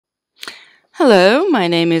Hello, my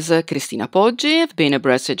name is Cristina Poggi. I've been a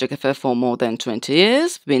breast radiographer for more than 20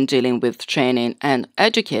 years. I've been dealing with training and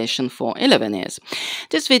education for 11 years.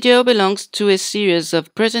 This video belongs to a series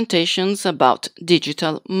of presentations about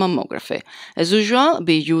digital mammography. As usual, I'll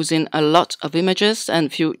be using a lot of images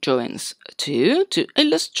and few drawings to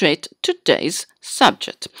illustrate today's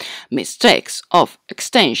subject: mistakes of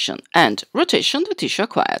extension and rotation of the tissue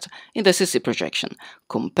acquired in the CC projection,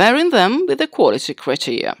 comparing them with the quality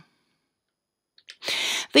criteria.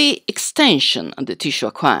 The extension of the tissue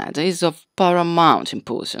acquired is of paramount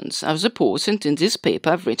importance, as reported in this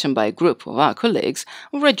paper written by a group of our colleagues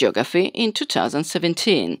on radiography in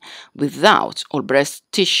 2017. Without all breast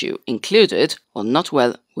tissue included or not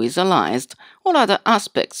well visualized, all other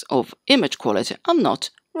aspects of image quality are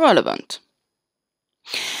not relevant.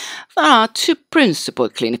 There are two principal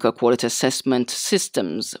clinical quality assessment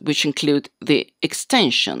systems which include the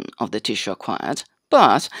extension of the tissue acquired,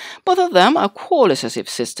 but both of them are qualitative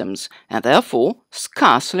systems and therefore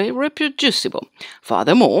scarcely reproducible.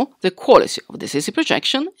 Furthermore, the quality of the CC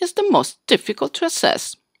projection is the most difficult to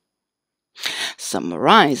assess.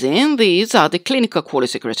 Summarizing, these are the clinical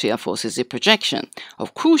quality criteria for CC projection.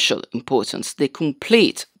 Of crucial importance, the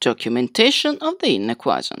complete documentation of the inner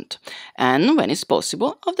quadrant, and, when it's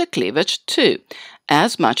possible, of the cleavage too,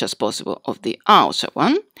 as much as possible of the outer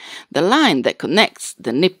one. The line that connects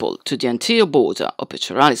the nipple to the anterior border of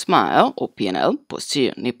pectoralis major, or PNL,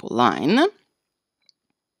 posterior nipple line,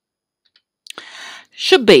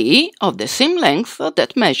 should be of the same length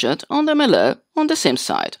that measured on the malleus on the same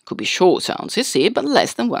side. Could be shorter on CC, but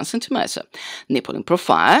less than 1 cm. Nipple in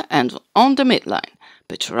profile and on the midline.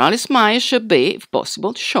 Pectoralis major should be, if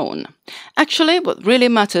possible, shown. Actually, what really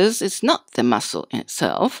matters is not the muscle in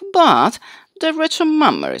itself, but the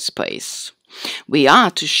retromammary space. We are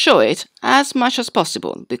to show it as much as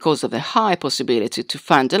possible because of the high possibility to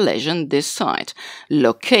find a lesion this side,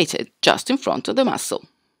 located just in front of the muscle.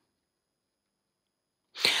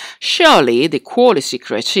 Surely the quality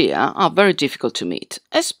criteria are very difficult to meet,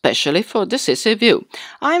 especially for the CC view.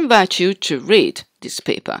 I invite you to read this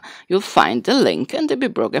paper. You'll find the link and the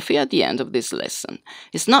bibliography at the end of this lesson.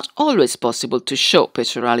 It's not always possible to show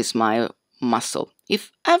pectoralis major muscle.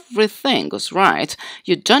 If everything goes right,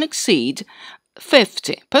 you don't exceed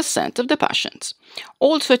 50% of the patients.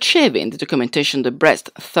 Also, achieving the documentation of the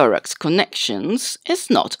breast-thorax connections is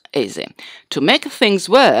not easy. To make things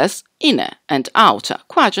worse, inner and outer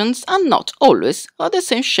quadrants are not always of the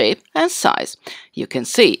same shape and size. You can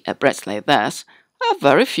see a breast like this a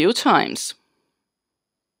very few times.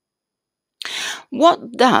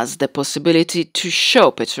 What does the possibility to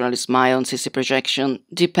show pectoralis major on CC projection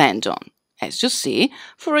depend on? As you see,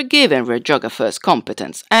 for a given radiographer's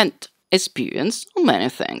competence and experience on many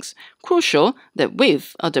things. Crucial, the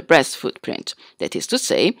width of the breast footprint, that is to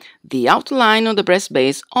say, the outline of the breast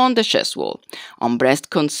base on the chest wall. On breast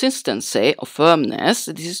consistency or firmness,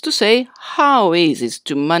 this is to say, how easy it is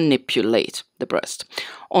to manipulate the breast.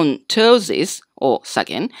 On ptosis or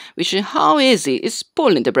sagging, which is how easy it is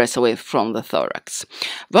pulling the breast away from the thorax.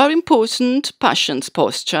 Very important, patient's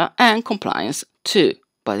posture and compliance too.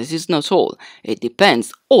 But this is not all. It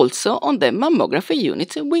depends also on the mammography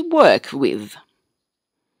unit we work with.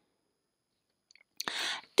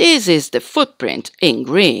 This is the footprint in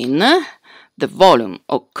green, the volume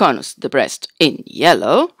or conus the breast in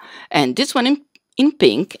yellow, and this one in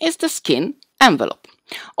pink is the skin envelope.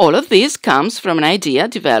 All of this comes from an idea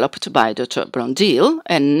developed by Dr. Blondil,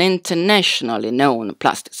 an internationally known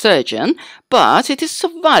plastic surgeon, but it is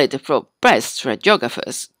so valid for breast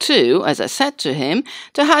radiographers too, as I said to him,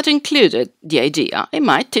 that I had included the idea in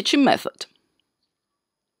my teaching method.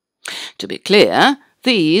 To be clear,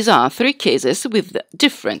 these are 3 cases with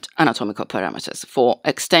different anatomical parameters for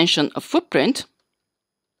extension of footprint,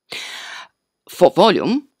 for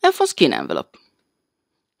volume, and for skin envelope.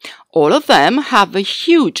 All of them have a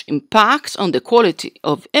huge impact on the quality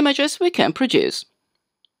of images we can produce.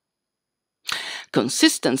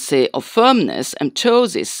 Consistency of firmness and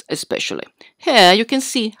ptosis especially. Here you can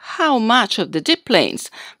see how much of the deep planes,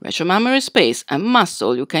 retromammary space and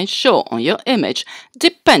muscle you can show on your image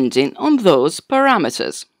depending on those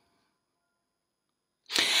parameters.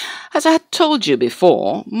 As I had told you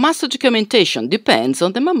before, muscle documentation depends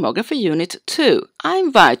on the mammography unit too. I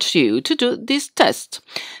invite you to do this test.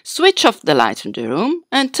 Switch off the light in the room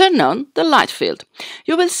and turn on the light field.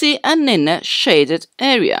 You will see an inner shaded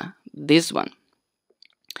area, this one,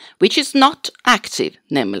 which is not active,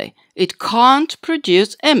 namely, it can't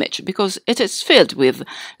produce image because it is filled with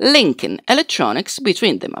linking electronics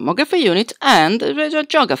between the mammography unit and the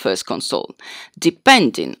radiographer's console.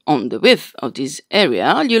 Depending on the width of this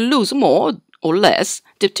area, you lose more or less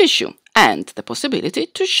deep tissue, and the possibility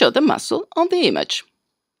to show the muscle on the image.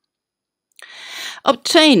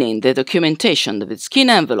 Obtaining the documentation of the skin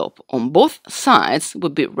envelope on both sides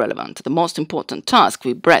would be relevant. The most important task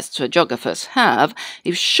we breast radiographers have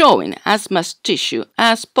is showing as much tissue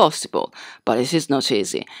as possible, but it is not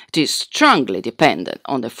easy. It is strongly dependent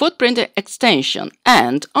on the footprint extension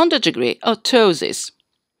and on the degree of ptosis.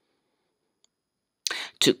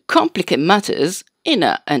 To complicate matters,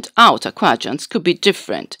 inner and outer quadrants could be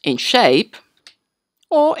different in shape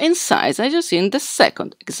or in size, as you see in the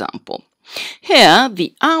second example. Here,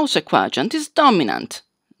 the outer quadrant is dominant,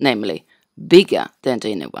 namely bigger than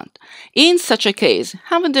the inner one. In such a case,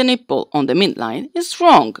 having the nipple on the midline is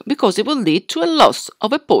wrong because it will lead to a loss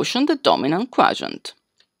of a portion of the dominant quadrant.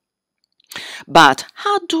 But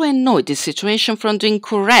how do I know this situation from the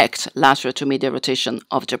incorrect lateral to medial rotation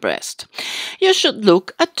of the breast? You should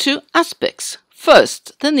look at two aspects.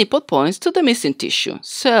 First, the nipple points to the missing tissue.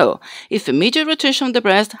 So, if a medial rotation of the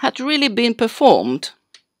breast had really been performed,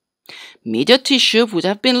 medial tissue would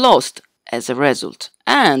have been lost as a result,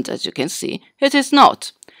 and as you can see, it is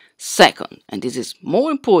not. Second, and this is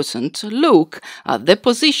more important, look at the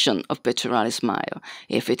position of pectoralis major.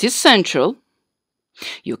 If it is central,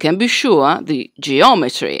 you can be sure the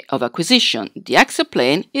geometry of acquisition, the axial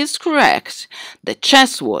plane, is correct. The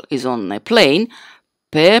chest wall is on a plane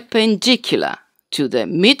perpendicular to the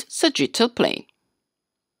mid-sagittal plane.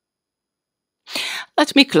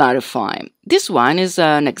 Let me clarify. This one is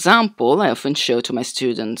an example I often show to my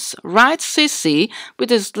students. Right CC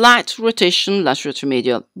with a slight rotation lateral to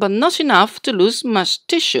medial, but not enough to lose much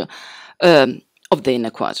tissue of the inner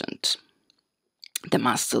quadrant. The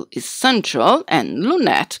muscle is central and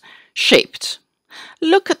lunette shaped.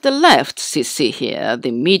 Look at the left CC here.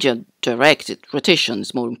 The medial directed rotation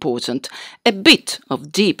is more important. A bit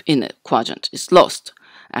of deep inner quadrant is lost.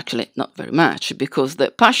 Actually, not very much, because the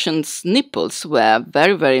patient's nipples were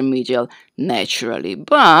very medial naturally,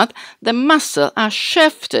 but the muscle are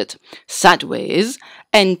shifted sideways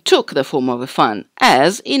and took the form of a fan,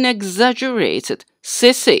 as in exaggerated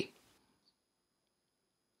CC.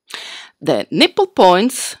 The nipple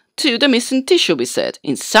points to the missing tissue, we said.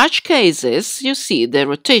 In such cases, you see the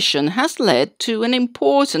rotation has led to an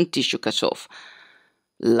important tissue cutoff.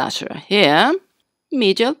 Lateral here,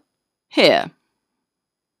 medial here.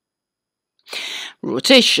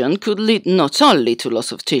 Rotation could lead not only to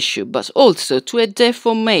loss of tissue, but also to a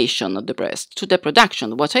deformation of the breast, to the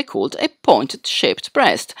production of what I called a pointed-shaped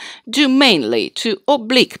breast, due mainly to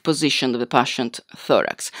oblique position of the patient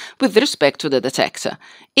thorax, with respect to the detector,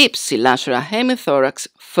 ipsilateral hemithorax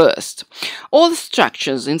first. All the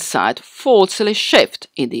structures inside falsely shift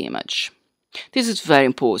in the image. This is very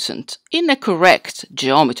important. In a correct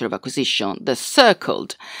geometry of acquisition, the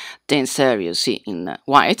circled dense area you see in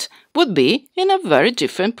white would be in a very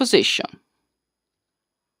different position,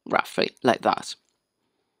 roughly like that.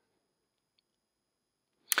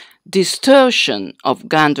 Distortion of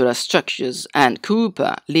glandular structures and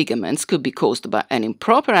Cooper ligaments could be caused by an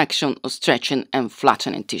improper action of stretching and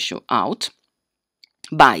flattening tissue out,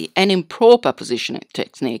 by an improper positioning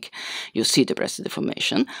technique, you see the breast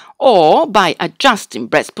deformation, or by adjusting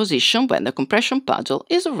breast position when the compression paddle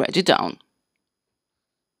is already down.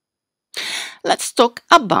 Let's talk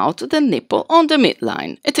about the nipple on the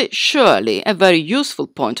midline. It is surely a very useful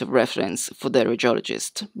point of reference for the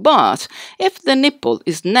radiologist, but if the nipple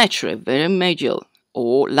is naturally very medial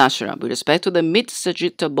or lateral with respect to the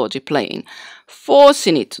mid-sagittal body plane,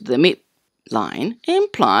 forcing it to the midline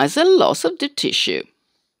implies a loss of deep tissue.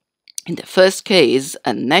 In the first case,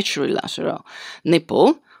 a naturally lateral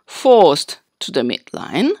nipple forced to the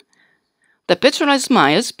midline, the pectoralis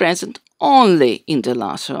major is present only in the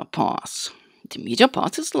lateral part. The medial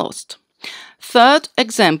part is lost. Third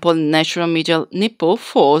example, natural medial nipple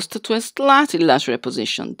forced to a slightly lateral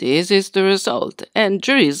position. This is the result, and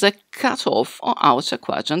there is a cut-off on outer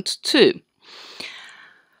quadrant too.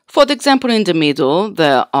 For the example in the middle,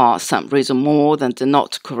 there are some reasons more than the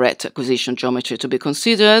not correct acquisition geometry to be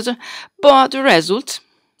considered, but the result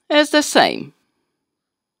is the same.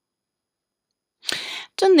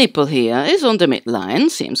 The nipple here is on the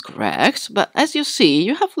midline, seems correct, but as you see,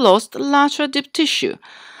 you have lost lateral deep tissue.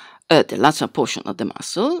 The lateral portion of the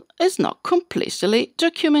muscle is not completely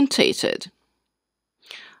documented.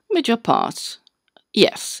 Medial part,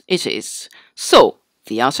 yes, it is. So,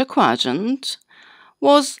 the outer quadrant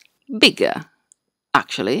was bigger,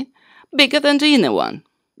 actually, bigger than the inner one.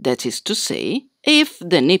 That is to say, if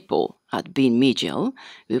the nipple had been medial,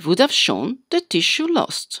 we would have shown the tissue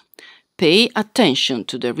lost. Pay attention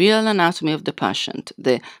to the real anatomy of the patient.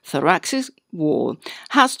 The thoracic wall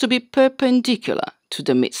has to be perpendicular to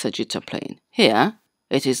the mid-sagittal plane. Here,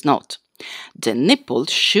 it is not. The nipple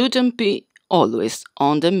shouldn't be always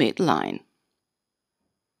on the midline.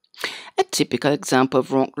 A typical example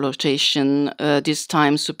of wrong rotation, this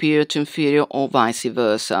time superior to inferior or vice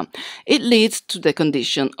versa. It leads to the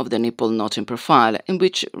condition of the nipple not in profile, in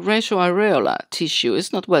which retroareolar tissue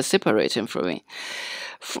is not well separated from it.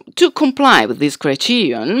 To comply with this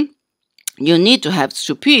criterion, you need to have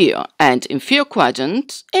superior and inferior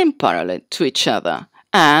quadrants in parallel to each other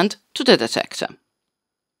and to the detector.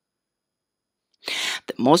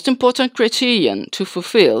 The most important criterion to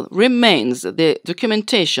fulfill remains the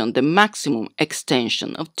documentation, the maximum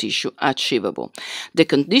extension of tissue achievable. The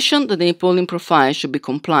condition that the nipple in profile should be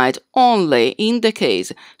complied only in the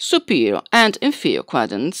case superior and inferior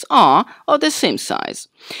quadrants are of the same size.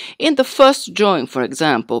 In the first drawing, for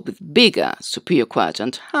example, with bigger superior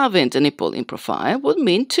quadrant, having the nipple in profile would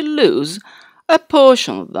mean to lose a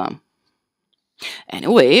portion of them.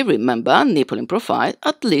 Anyway, remember, nipple in profile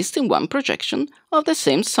at least in one projection of the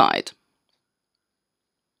same side.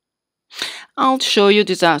 I'll show you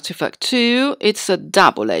this artifact too. It's a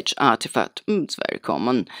double-edged artifact. It's very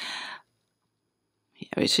common. Here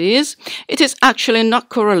it is. It is actually not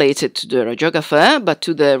correlated to the radiographer, but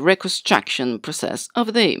to the reconstruction process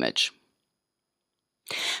of the image.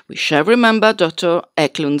 We shall remember Dr.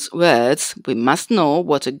 Eklund's words: we must know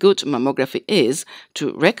what a good mammography is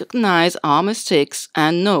to recognize our mistakes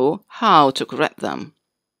and know how to correct them.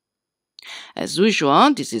 As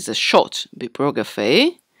usual, this is a short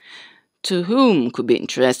bibliography. To whom could be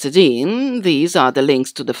interested in, these are the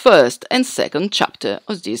links to the first and second chapter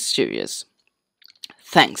of this series.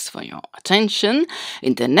 Thanks for your attention.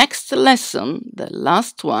 In the next lesson, the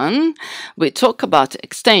last one, we talk about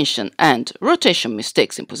extension and rotation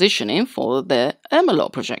mistakes in positioning for the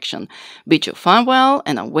MLO projection. Bid you farewell,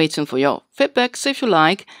 and I'm waiting for your feedback, if you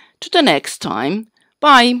like. To the next time.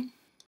 Bye!